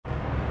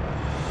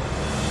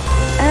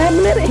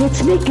தமிழர்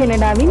HD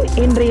கனடாவின்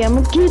இன்றைய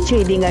முக்கிய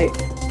செய்திகள்.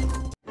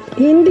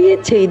 இந்திய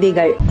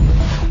செய்திகள்.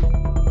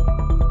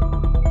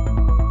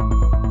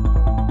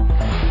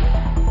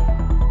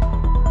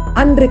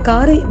 அன்று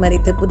காரை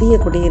மறித்து புதிய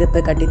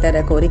குடியிருப்பு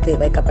கட்டித்தர கோரிக்கை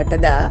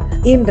வைக்கப்பட்டதா?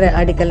 இன்று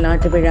அடிக்கல்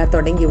நாட்டு விழா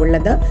தொடங்கி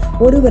உள்ளதா?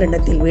 ஒரு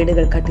வருடத்தில்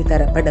வீடுகள்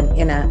கட்டித்தரப்படும்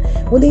என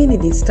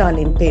உதயநிதி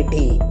ஸ்டாலின்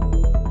பேட்டி.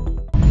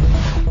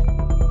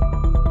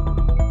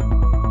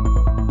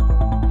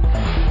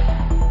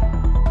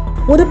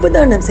 உறுப்பு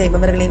தானம்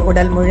செய்பவர்களின்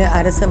உடல் முழு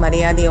அரசு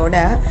மரியாதையோட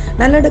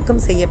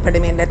நல்லடக்கம்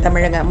செய்யப்படும் என்ற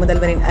தமிழக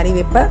முதல்வரின்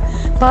அறிவிப்பு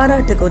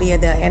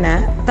பாராட்டுக்குரியது என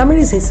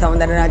தமிழிசை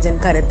சவுந்தரராஜன்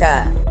கருத்து.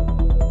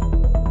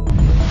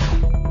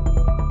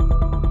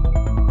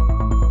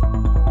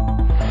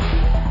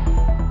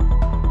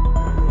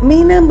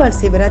 மீனாம்பாள்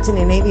சிவராஜ்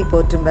நினைவை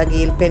போற்றும்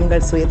வகையில்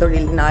பெண்கள்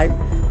சுயதொழில் நாள்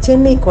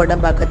சென்னை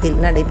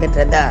கோடம்பாக்கத்தில்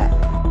நடைபெற்றது.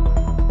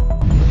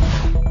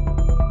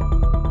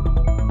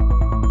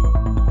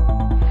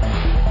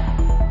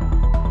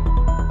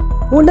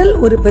 உடல்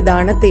உறுப்பு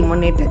தானத்தை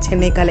முன்னிட்டு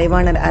சென்னை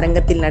கலைவாணர்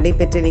அரங்கத்தில்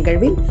நடைபெற்ற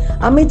நிகழ்வில்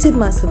அமைச்சர்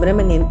மா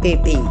சுப்பிரமணியன்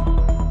பேட்டி.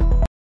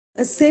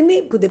 சென்னை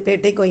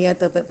புதுப்பேட்டை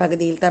கொய்யாத்தோப்பு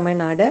பகுதியில்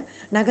தமிழ்நாடு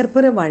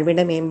நகர்ப்புற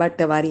வாழ்விட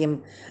மேம்பாட்டு வாரியம்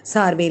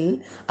சார்பில்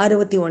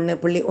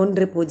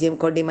 61.10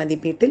 கோடி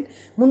மதிப்பீட்டில்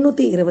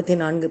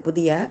 324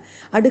 புதிய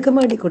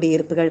அடுக்குமாடி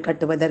குடியிருப்புகள்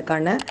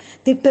கட்டுவதற்கான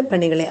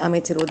திட்டப்பணிகளை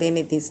அமைச்சர்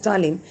உதயநிதி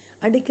ஸ்டாலின்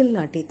அடிக்கல்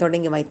நாட்டி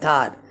தொடங்கி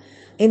வைத்தார்.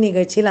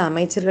 இந்நிகழ்ச்சியில்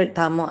அமைச்சர்கள்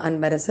தாமோ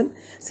அன்பரசன்,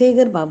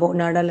 சேகர் பாபு,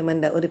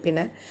 நாடாளுமன்ற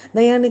உறுப்பினர்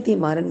உதயாநிதி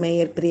மாறன்,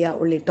 மேயர் பிரியா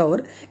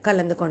உள்ளிட்டோர்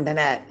கலந்து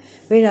கொண்டனர்.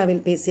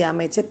 விழாவில் பேசிய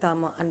அமைச்சர்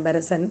தாமோ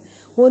அன்பரசன்,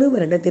 ஒரு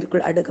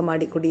வருடத்திற்குள்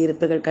அடுக்குமாடி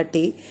குடியிருப்புகள்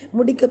கட்டி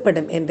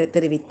முடிக்கப்படும் என்று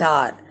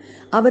தெரிவித்தார்.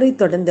 அவரை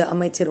தொடர்ந்து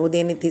அமைச்சர்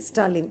உதயநிதி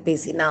ஸ்டாலின்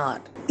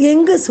பேசினார்.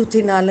 எங்கு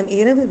சுற்றினாலும்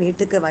இரவு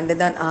வீட்டுக்கு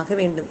வந்துதான் ஆக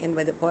வேண்டும்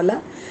என்பது போல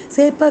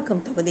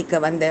சேப்பாக்கம் தொகுதிக்கு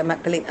வந்த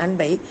மக்களின்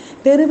அன்பை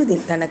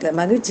பெறுவதில் தனக்கு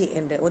மகிழ்ச்சி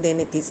என்று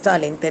உதயநிதி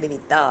ஸ்டாலின்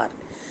தெரிவித்தார்.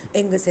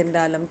 எங்கு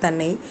சென்றாலும்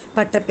தன்னை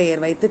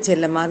பட்டப்பெயர் வைத்து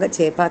செல்லமாக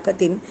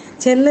சேப்பாக்கத்தின்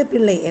செல்ல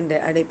பிள்ளை என்று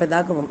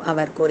அழைப்பதாகவும்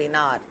அவர்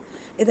கூறினார்.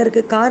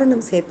 இதற்கு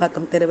காரணம்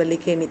சேப்பாக்கம்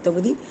திருவல்லிக்கேணி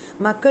தொகுதி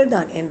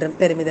மக்கள்தான் என்றும்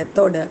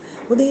பெருமிதத்தோடு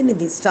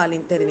உதயநிதி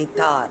ஸ்டாலின்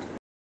தெரிவித்தார்.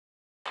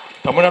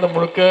 தமிழ்நாடு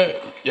முழுக்க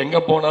எங்க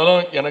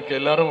போனாலும் எனக்கு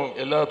எல்லாரும்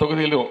எல்லா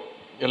தொகுதியிலும்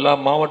எல்லா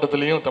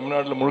மாவட்டத்திலையும்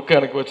தமிழ்நாட்டில் முழுக்க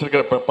எனக்கு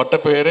வச்சிருக்கிற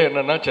பட்டப்பெயரே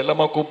என்னன்னா,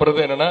 செல்லமா கூப்பிடுறது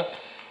என்னன்னா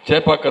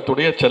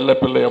சேப்பாக்கத்துடைய செல்ல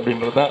பிள்ளை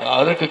அப்படின்றது தான்.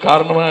 அதற்கு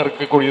காரணமா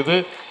இருக்கக்கூடியது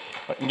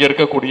இங்க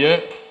இருக்கக்கூடிய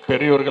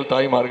பெரியோர்கள்,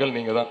 தாய்மார்கள்,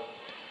 நீங்க தான்.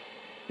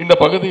 இந்த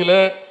பகுதியில்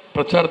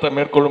பிரச்சாரத்தை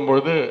மேற்கொள்ளும்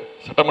பொழுது,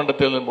 சட்டமன்ற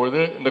தேர்தலின்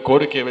பொழுது இந்த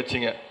கோரிக்கையை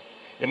வச்சிங்க.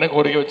 என்ன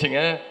கோரிக்கை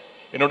வச்சிங்க?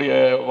 என்னுடைய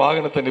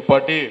வாகனத்தை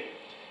நிப்பாட்டி,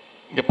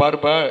 இங்கே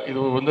பாருப்பா,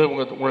 இது வந்து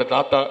உங்களுடைய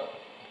தாத்தா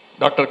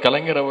டாக்டர்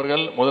கலைஞர்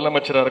அவர்கள்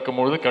முதலமைச்சராக இருக்கும்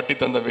பொழுது கட்டி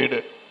தந்த வீடு,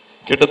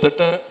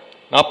 கிட்டத்தட்ட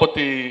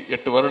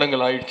 48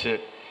 வருடங்கள் ஆயிடுச்சு.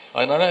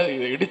 அதனால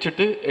இதை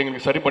இடிச்சுட்டு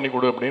எங்களுக்கு சரி பண்ணி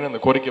கொடு அப்படின்னு அந்த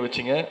கோரிக்கை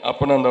வச்சிங்க.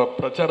 அப்போ நான் அந்த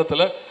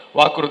பிரச்சாரத்தில்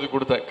வாக்குறுதி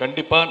கொடுத்தேன்,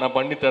 கண்டிப்பாக நான்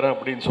பண்ணித்தரேன்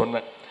அப்படின்னு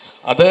சொன்னேன்.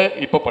 அதை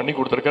இப்போ பண்ணி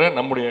கொடுத்துருக்கிறேன்.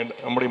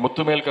 நம்முடைய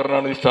முத்துமேல்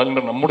கருணாநிதி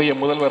ஸ்டாலின் நம்முடைய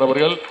முதல்வர்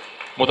அவர்கள்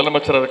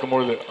முதலமைச்சராக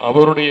இருக்கும்பொழுது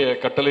அவருடைய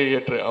கட்டளை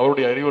ஏற்று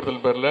அவருடைய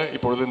அறிவுறுத்தல் பேரில்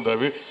இப்பொழுது இந்த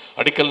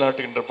அடிக்கல்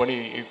நாட்டுகின்ற பணி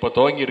இப்போ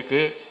துவங்கி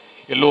இருக்கு.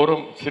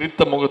 எல்லோரும்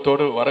சிரித்த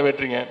முகத்தோடு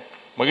வரவேற்றீங்க,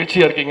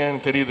 மகிழ்ச்சியா இருக்கீங்க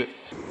தெரியுது.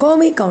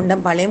 கோவை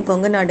கவுண்டம்பாளையம்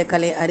கொங்குநாடு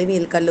கலை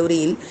அறிவியல்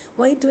கல்லூரியில்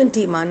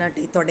Y20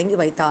 மாநாட்டை தொடங்கி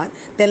வைத்தார்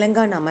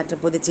தெலுங்கானா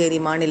மற்றும் புதுச்சேரி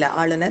மாநில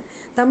ஆளுநர்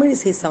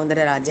தமிழிசை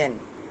சவுந்தரராஜன்.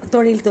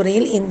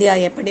 தொழில்துறையில் இந்தியா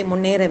எப்படி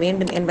முன்னேற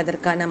வேண்டும்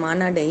என்பதற்கான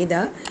மாநாடு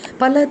இது.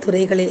 பல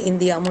துறைகளில்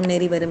இந்தியா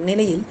முன்னேறி வரும்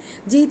நிலையில்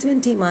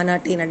G20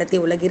 மாநாட்டை நடத்தி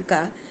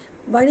உலகிற்கு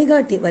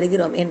வழிகாட்டி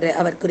வருகிறோம் என்று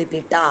அவர்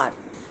குறிப்பிட்டார்.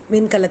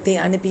 விண்கலத்தை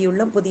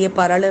அனுப்பியுள்ளோம், புதிய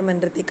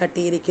பாராளுமன்றத்தை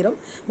கட்டியிருக்கிறோம்,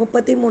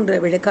 33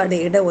 விழுக்காடு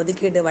இட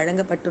ஒதுக்கீடு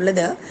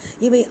வழங்கப்பட்டுள்ளது.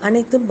 இவை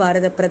அனைத்தும்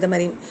பாரத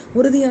பிரதமரின்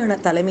உறுதியான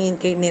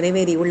தலைமையின் கீழ்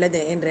நிறைவேறி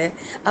உள்ளது என்று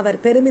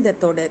அவர்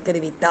பெருமிதத்தோடு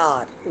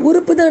தெரிவித்தார்.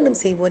 உறுப்பு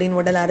தானம் செய்வோரின்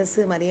உடல்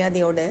அரசு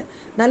மரியாதையோடு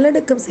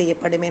நல்லடக்கம்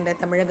செய்யப்படும் என்ற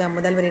தமிழக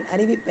முதல்வரின்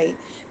அறிவிப்பை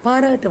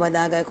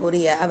பாராட்டுவதாக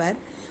கூறிய அவர்,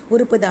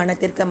 உறுப்பு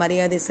தானத்திற்கு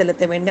மரியாதை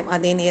செலுத்த வேண்டும்,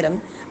 அதே நேரம்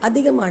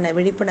அதிகமான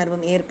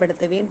விழிப்புணர்வும்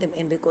ஏற்படுத்த வேண்டும்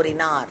என்று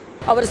கூறினார்.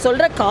 அவர்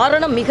சொல்ற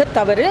காரணம் மிக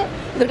தவறு.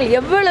 இவர்கள்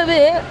எவ்வளவு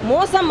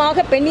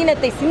மோசமாக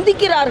பெண்ணினத்தை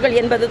சிந்திக்கிறார்கள்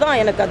என்பதுதான்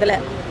எனக்கு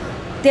அதில்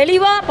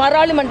தெளிவாக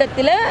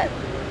பாராளுமன்றத்தில்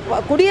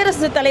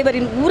குடியரசுத்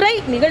தலைவரின் உரை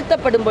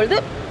நிகழ்த்தப்படும் பொழுது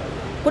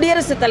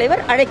குடியரசுத்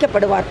தலைவர்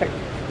அழைக்கப்படுவார்கள்.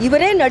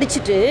 இவரே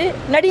நடிச்சுட்டு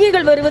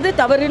நடிகைகள் வருவது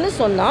தவறுன்னு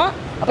சொன்னால்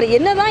அப்புறம்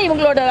என்னதான்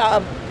இவங்களோட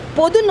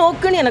பொது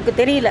நோக்குன்னு எனக்கு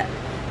தெரியல.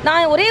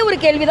 நான் ஒரே ஒரு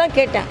கேள்வி தான்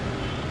கேட்டேன்.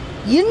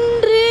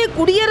 இன்று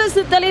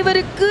குடியரசுத்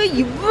தலைவருக்கு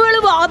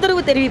இவ்வளவு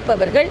ஆதரவு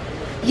தெரிவிப்பவர்கள்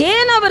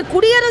ஏன் அவர்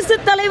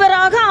குடியரசுத்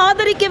தலைவராக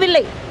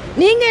ஆதரிக்கவில்லை?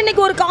 நீங்க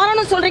இன்னைக்கு ஒரு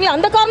காரணம் சொல்றீங்க,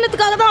 அந்த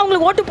காரணத்துக்காக தான்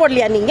அவங்களுக்கு ஓட்டு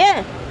போடலையா நீங்க?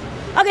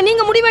 ஆக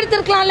நீங்க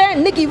முடிவெடுத்திருக்கலாம்ல.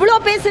 இன்னைக்கு இவ்வளோ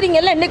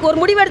பேசுறீங்கல்ல, இன்னைக்கு ஒரு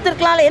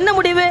முடிவெடுத்திருக்கலாம்ல. என்ன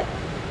முடிவு?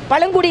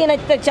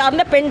 பழங்குடியினத்தை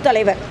சார்ந்த பெண்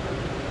தலைவர்,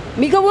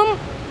 மிகவும்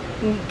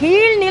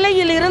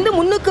கீழ்நிலையில் இருந்து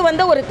முன்னுக்கு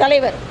வந்த ஒரு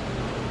தலைவர்,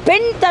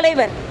 பெண்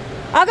தலைவர்.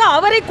 ஆக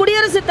அவரை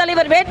குடியரசுத்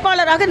தலைவர்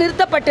வேட்பாளராக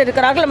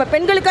நிறுத்தப்பட்டிருக்கிறார்கள். நம்ம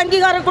பெண்களுக்கு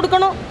அங்கீகாரம்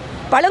கொடுக்கணும்,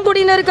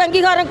 பழங்குடியினருக்கு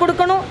அங்கீகாரம்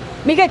கொடுக்கணும்,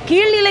 மிக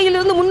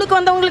கீழ்நிலையிலிருந்து முன்னுக்கு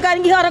வந்தவங்களுக்கு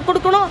அங்கீகாரம்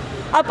கொடுக்கணும்.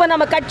 அப்போ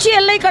நம்ம கட்சி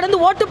எல்லை கடந்து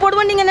ஓட்டு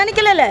போடுவோன்னு நீங்கள்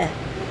நினைக்கல.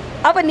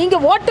 அப்போ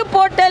நீங்கள் ஓட்டு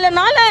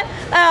போட்டதுனால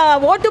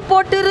ஓட்டு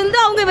போட்டு இருந்து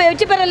அவங்க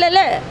வெற்றி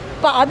பெறலைல்ல.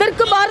 இப்போ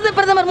அதற்கு பாரத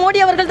பிரதமர் மோடி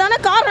அவர்கள் தானே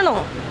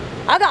காரணம்.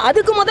 ஆக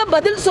அதுக்கு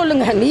பதில்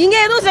சொல்லுங்கள்.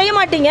 நீங்கள் எதுவும் செய்ய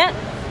மாட்டீங்க,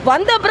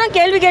 வந்த அப்புறம்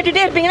கேள்வி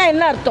கேட்டுகிட்டே இருப்பீங்கன்னா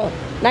என்ன அர்த்தம்?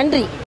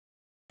 நன்றி.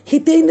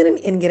 ஹிதேந்திரன்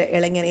என்கிற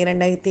இளைஞர்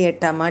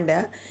 2008ஆம் ஆண்டு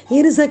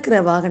இருசக்கர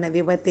வாகன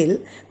விபத்தில்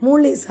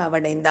மூளை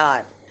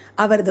சாவடைந்தார்.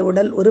 அவரது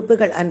உடல்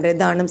உறுப்புகள் அன்று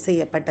தானம்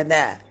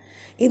செய்யப்பட்டது.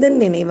 இதன்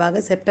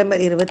நினைவாக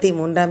செப்டம்பர்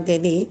 23ஆம்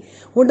தேதி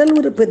உடல்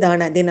உறுப்பு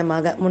தான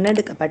தினமாக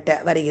முன்னெடுக்கப்பட்டு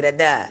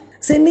வருகிறது.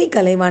 சென்னை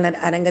கலைவாணர்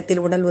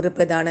அரங்கத்தில் உடல்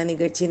உறுப்பு தான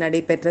நிகழ்ச்சி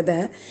நடைபெற்றது.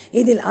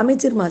 இதில்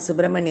அமைச்சர் மா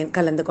சுப்பிரமணியன்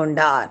கலந்து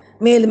கொண்டார்.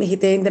 மேலும்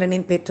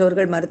ஹிதேந்திரனின்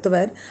பெற்றோர்கள்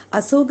மருத்துவர்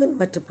அசோகன்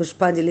மற்றும்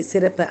புஷ்பாஞ்சலி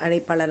சிறப்பு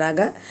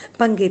அழைப்பாளராக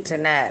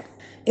பங்கேற்றனர்.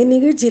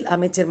 இந்நிகழ்ச்சியில்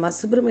அமைச்சர் மா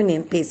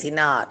சுப்பிரமணியன்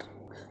பேசினார்.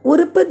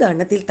 உறுப்பு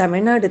தானத்தில்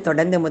தமிழ்நாடு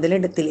தொடர்ந்து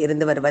முதலிடத்தில்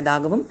இருந்து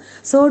வருவதாகவும்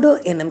சோடோ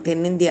எனும்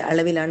தென்னிந்திய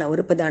அளவிலான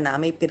உறுப்பு தான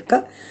அமைப்பிற்கு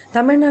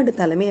தமிழ்நாடு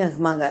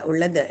தலைமையகமாக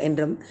உள்ளது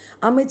என்றும்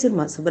அமைச்சர்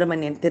மா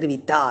சுப்பிரமணியன்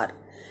தெரிவித்தார்.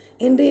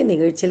 இன்றைய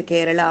நிகழ்ச்சியில்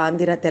கேரளா,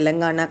 ஆந்திரா,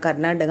 தெலங்கானா,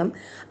 கர்நாடகம்,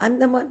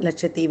 அந்தமான்,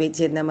 லட்சத்தீவைச்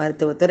சேர்ந்த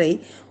மருத்துவத்துறை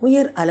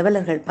உயர்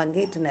அலுவலர்கள்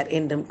பங்கேற்றனர்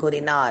என்றும்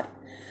கூறினார்.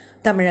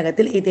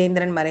 தமிழகத்தில்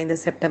ஹிதேந்திரன் மறைந்த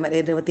செப்டம்பர்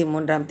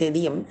 23ஆம்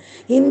தேதியும்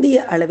இந்திய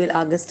அளவில்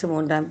ஆகஸ்ட்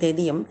 3ஆம்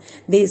தேதியும்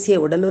தேசிய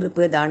உடல்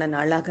உறுப்பு தான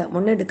நாளாக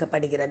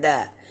முன்னெடுக்கப்படுகிறது.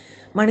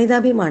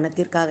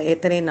 மனிதாபிமானத்திற்காக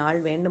எத்தனை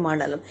நாள்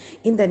வேண்டுமானாலும்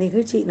இந்த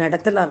நிகழ்ச்சி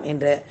நடத்தலாம்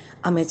என்று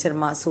அமைச்சர்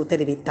மாசு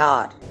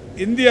தெரிவித்தார்.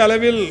 இந்திய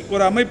அளவில்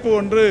ஒரு அமைப்பு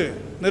ஒன்று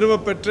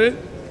நிறுவப்பெற்று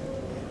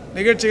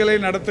நிகழ்ச்சிகளை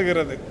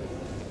நடத்துகிறது.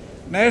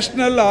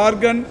 National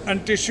organ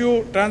and tissue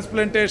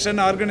transplantation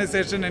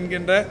organisation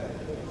என்கின்ற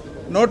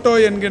நோட்டோ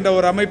என்கின்ற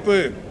ஒரு அமைப்பு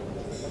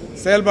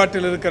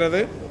செயல்பாட்டில் இருக்கிறது.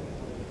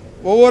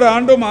 ஒவ்வொரு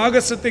ஆண்டும்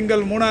ஆகஸ்ட்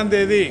திங்கள் 3ஆம்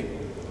தேதி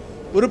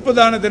உறுப்பு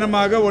தான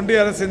தினமாக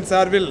ஒன்றிய அரசின்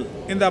சார்பில்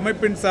இந்த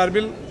அமைப்பின்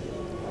சார்பில்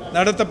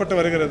நடத்தப்பட்டு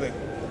வருகிறது.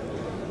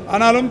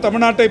 ஆனாலும்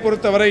தமிழ்நாட்டை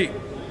பொறுத்தவரை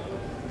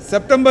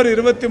செப்டம்பர்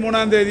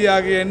 23ஆம் தேதி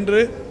ஆகிய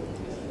இன்று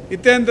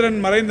ஹிதேந்திரன்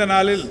மறைந்த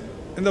நாளில்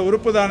இந்த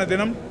உறுப்பு தான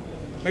தினம்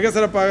மிக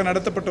சிறப்பாக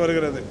நடத்தப்பட்டு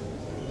வருகிறது.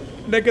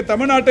 இன்றைக்கு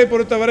தமிழ்நாட்டை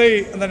பொறுத்தவரை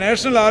இந்த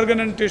national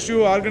organ and tissue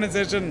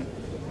organisation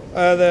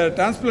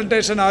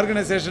transplantation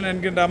organisation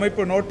என்கின்ற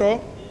அமைப்பு நோட்டோ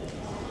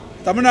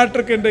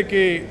தமிழ்நாட்டிற்கு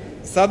இன்றைக்கு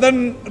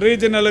சதர்ன்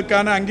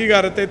ரீஜனலுக்கான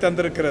அங்கீகாரத்தை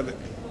தந்திருக்கிறது.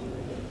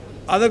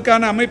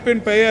 அதற்கான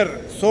அமைப்பின் பெயர்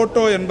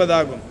சோட்டோ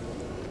என்பதாகும்.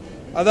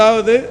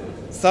 அதாவது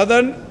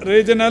southern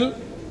regional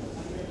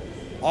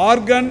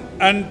organ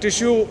and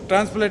tissue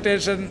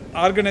transplantation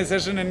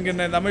organisation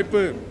என்கின்ற இந்த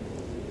அமைப்பு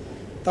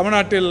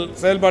தமிழ்நாட்டில்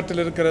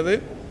செயல்பாட்டில் இருக்கிறது.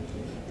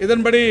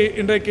 இதன்படி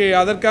இன்றைக்கு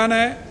அதற்கான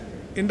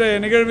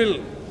இன்றைய நிகழ்வில்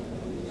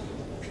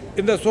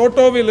இந்த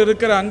சோட்டோவில்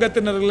இருக்கிற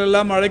அங்கத்தினர்கள்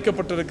எல்லாம்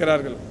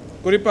அழைக்கப்பட்டிருக்கிறார்கள்.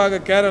 குறிப்பாக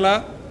கேரளா,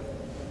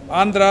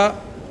 ஆந்திரா,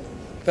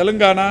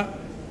 தெலுங்கானா,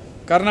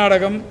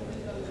 கர்நாடகம்,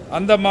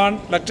 அந்தமான்,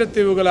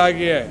 லட்சத்தீவுகள்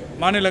ஆகிய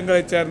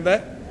மாநிலங்களைச் சேர்ந்த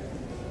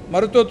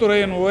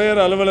மருத்துவத்துறையின்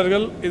உயர்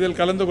அலுவலர்கள் இதில்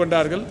கலந்து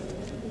கொண்டார்கள்.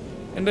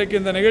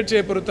 இன்றைக்கு இந்த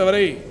நிகழ்ச்சியை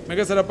பொறுத்தவரை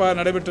மிக சிறப்பாக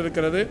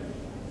நடைபெற்றிருக்கிறது.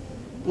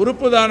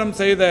 உறுப்பு தானம்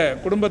செய்த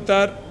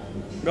குடும்பத்தார்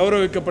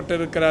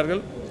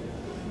கௌரவிக்கப்பட்டிருக்கிறார்கள்.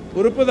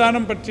 உறுப்பு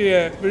தானம் பற்றிய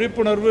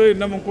விழிப்புணர்வு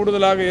இன்னமும்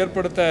கூடுதலாக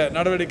ஏற்படுத்த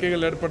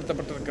நடவடிக்கைகள்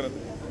ஏற்படுத்தப்பட்டிருக்கிறது.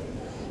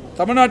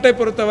 தமிழ்நாட்டை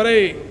பொறுத்தவரை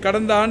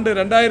கடந்த ஆண்டு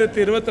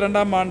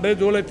 2022ஆம் ஆண்டு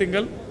ஜூலை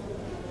திங்கள்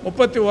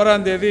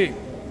 31ஆம் தேதி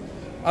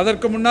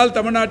அதற்கு முன்னால்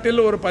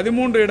தமிழ்நாட்டில் ஒரு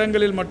 13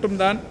 இடங்களில்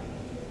மட்டும்தான்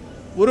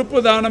உறுப்பு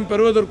தானம்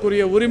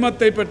பெறுவதற்குரிய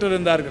உரிமத்தை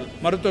பெற்றிருந்தார்கள்.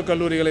 மருத்துவக்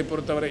கல்லூரிகளை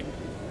பொறுத்தவரை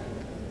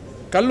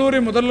கல்லூரி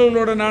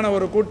முதல்வர்களுடனான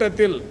ஒரு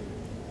கூட்டத்தில்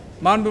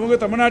மாண்புமிகு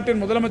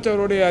தமிழ்நாட்டின்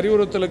முதலமைச்சருடைய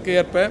அறிவுறுத்தலுக்கு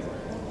ஏற்ப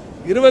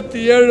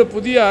 27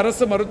 புதிய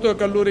அரசு மருத்துவக்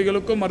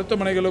கல்லூரிகளுக்கும்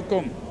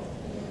மருத்துவமனைகளுக்கும்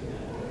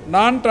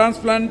நான்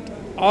டிரான்ஸ்பிளான்ட்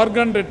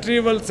ஆர்கன்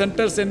ரெட்ரீவல்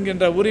சென்டர்ஸ்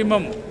என்கின்ற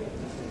உரிமம்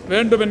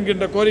வேண்டும்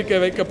என்கின்ற கோரிக்கை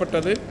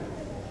வைக்கப்பட்டது.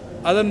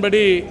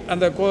 அதன்படி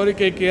அந்த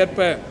கோரிக்கைக்கு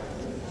ஏற்ப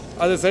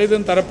அது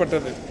செய்தும்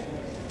தரப்பட்டது.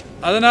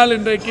 அதனால்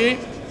இன்றைக்கு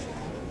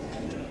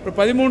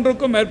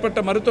 13க்கும்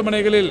மேற்பட்ட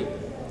மருத்துவமனைகளில்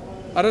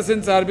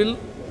அரசின் சார்பில்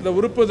இந்த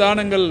உறுப்பு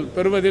தானங்கள்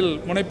பெறுவதில்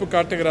முனைப்பு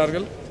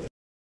காட்டுகிறார்கள்.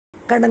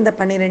 கடந்த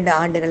 12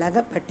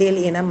 ஆண்டுகளாக பட்டியல்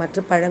இனம்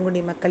மற்றும்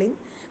பழங்குடி மக்களின்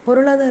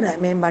பொருளாதார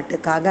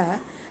மேம்பாட்டுக்காக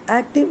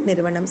ஆக்டிவ்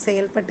நிறுவனம்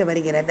செயல்பட்டு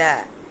வருகிறது.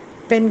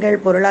 பெண்கள்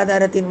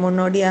பொருளாதாரத்தின்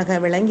முன்னோடியாக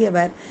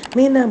விளங்கியவர்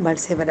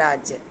மீனாம்பாள்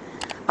சிவராஜ்.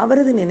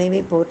 அவரது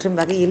நினைவை போற்றும்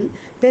வகையில்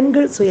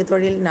பெண்கள்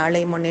சுயதொழில்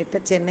நாளை முன்னிட்டு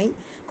சென்னை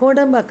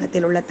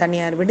கோடம்பாக்கத்தில் உள்ள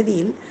தனியார்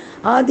விடுதியில்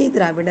ஆதி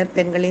திராவிடர்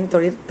பெண்களின்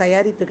தொழில்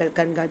தயாரிப்புகள்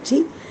கண்காட்சி,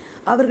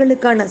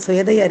 அவர்களுக்கான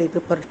சுயதயாரிப்பு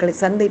பொருட்களை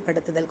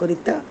சந்தைப்படுத்துதல்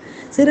குறித்த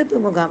சிறப்பு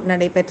முகாம்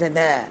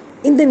நடைபெற்றது.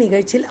 இந்த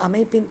நிகழ்ச்சியில்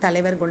அமைப்பின்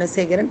தலைவர்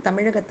குணசேகரன்,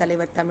 தமிழக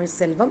தலைவர்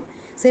தமிழ்செல்வம்,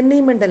 சென்னை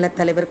மண்டல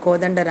தலைவர்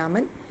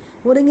கோதண்டராமன்,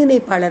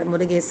 ஒருங்கிணைப்பாளர்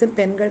முருகேசன்,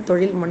 பெண்கள்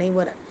தொழில்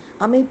முனைவோர்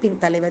அமைப்பின்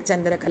தலைவர்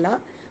சந்திரகலா,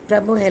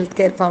 பிரபு ஹெல்த்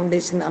கேர்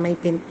ஃபவுண்டேஷன்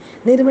அமைப்பின்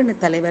நிறுவன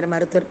தலைவர்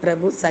மருத்துவர்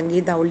பிரபு,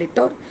 சங்கீதா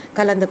உள்ளிட்டோர்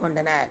கலந்து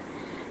கொண்டனர்.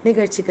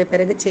 நிகழ்ச்சிக்கு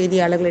பிறகு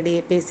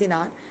செய்தியாளர்களிடையே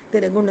பேசினார்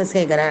திரு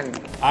Gunasekaran.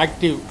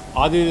 Active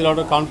Adi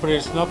Dravidar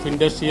confederation of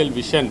industrial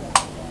vision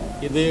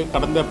இது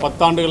கடந்த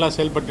 10 ஆண்டுகளாக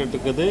செயல்பட்டு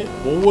இருக்குது.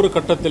 ஒவ்வொரு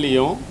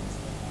கட்டத்திலையும்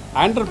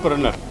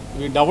entrepreneur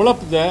we develop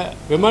the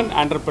women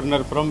entrepreneur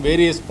from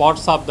various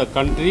parts of the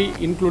country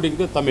including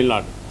the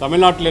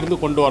தமிழ்நாட்டிலேருந்து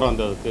கொண்டு வர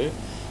வந்ததுக்கு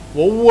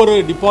ஒவ்வொரு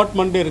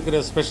டிபார்ட்மெண்ட் இருக்கிற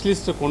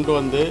ஸ்பெஷலிஸ்ட்டை கொண்டு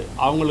வந்து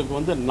அவங்களுக்கு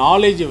வந்து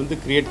நாலேஜை வந்து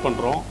க்ரியேட்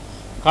பண்ணுறோம்.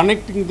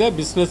 கனெக்டிங் த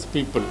பிஸ்னஸ்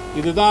பீப்புள்,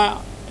 இதுதான்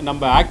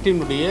நம்ம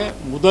ஆக்டினுடைய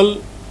முதல்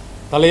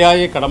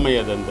தலையாய கடமை.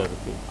 அது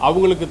இருக்குது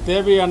அவங்களுக்கு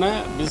தேவையான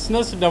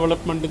பிஸ்னஸ்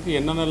டெவலப்மெண்ட்டுக்கு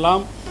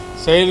என்னென்னலாம்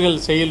செயல்கள்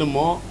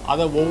செய்யணுமோ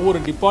அதை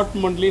ஒவ்வொரு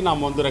டிபார்ட்மெண்ட்லேயும்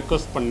நாம் வந்து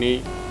ரெக்வஸ்ட் பண்ணி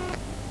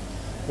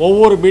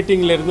ஒவ்வொரு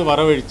மீட்டிங்லேருந்து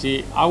வரவழைச்சி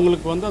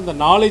அவங்களுக்கு வந்து அந்த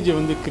நாலேஜை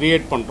வந்து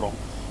க்ரியேட் பண்ணுறோம்.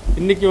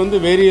 இன்றைக்கி வந்து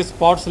வேரியஸ்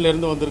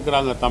ஸ்பாட்ஸ்லேருந்து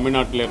வந்திருக்கிறாங்க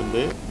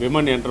தமிழ்நாட்டிலேருந்து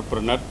விமன்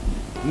என்டர்பிரினர்.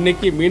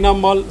 இன்றைக்கி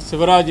மீனாம்பாள்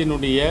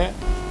சிவராஜினுடைய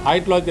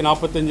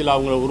 1945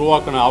 அவங்கள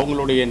உருவாக்கின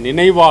அவங்களுடைய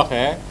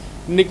நினைவாக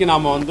இன்றைக்கி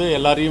நாம் வந்து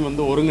எல்லாரையும்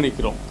வந்து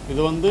ஒருங்கிணைக்கிறோம்.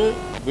 இது வந்து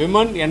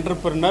விமன்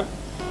என்டர்பிரினர்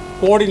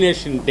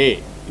கோஆர்டினேஷன் டே.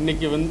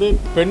 இன்றைக்கி வந்து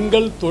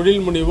பெண்கள்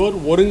தொழில் முனைவோர்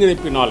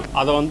ஒருங்கிணைப்பு நாள்.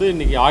 அதை வந்து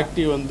இன்றைக்கி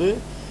ஆக்டிவ் வந்து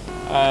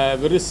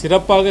வெறும்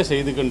சிறப்பாக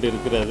செய்து கொண்டு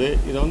இருக்கிறது.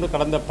 இதை வந்து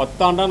கடந்த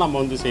 10 ஆண்டாக நம்ம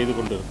வந்து செய்து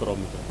கொண்டு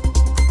இருக்கிறோம்.